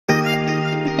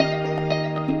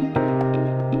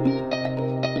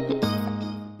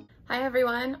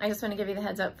everyone. I just want to give you the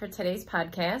heads up for today's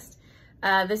podcast.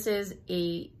 This is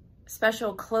a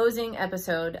special closing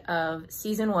episode of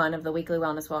season 1 of the Weekly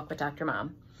Wellness Walk with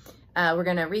Dr-Mom. We're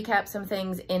going to recap some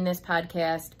things in this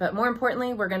podcast, but more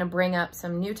importantly, we're going to bring up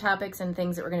some new topics and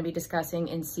things that we're going to be discussing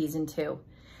in season 2.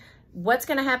 What's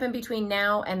going to happen between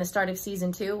now and the start of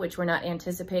season 2, which we're not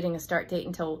anticipating a start date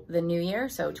until the new year,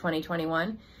 so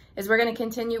 2021, is we're going to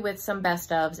continue with some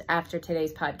best ofs after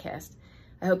today's podcast.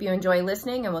 I hope you enjoy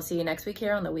listening, and we'll see you next week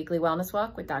here on the Weekly Wellness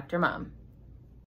Walk with Dr. Mom.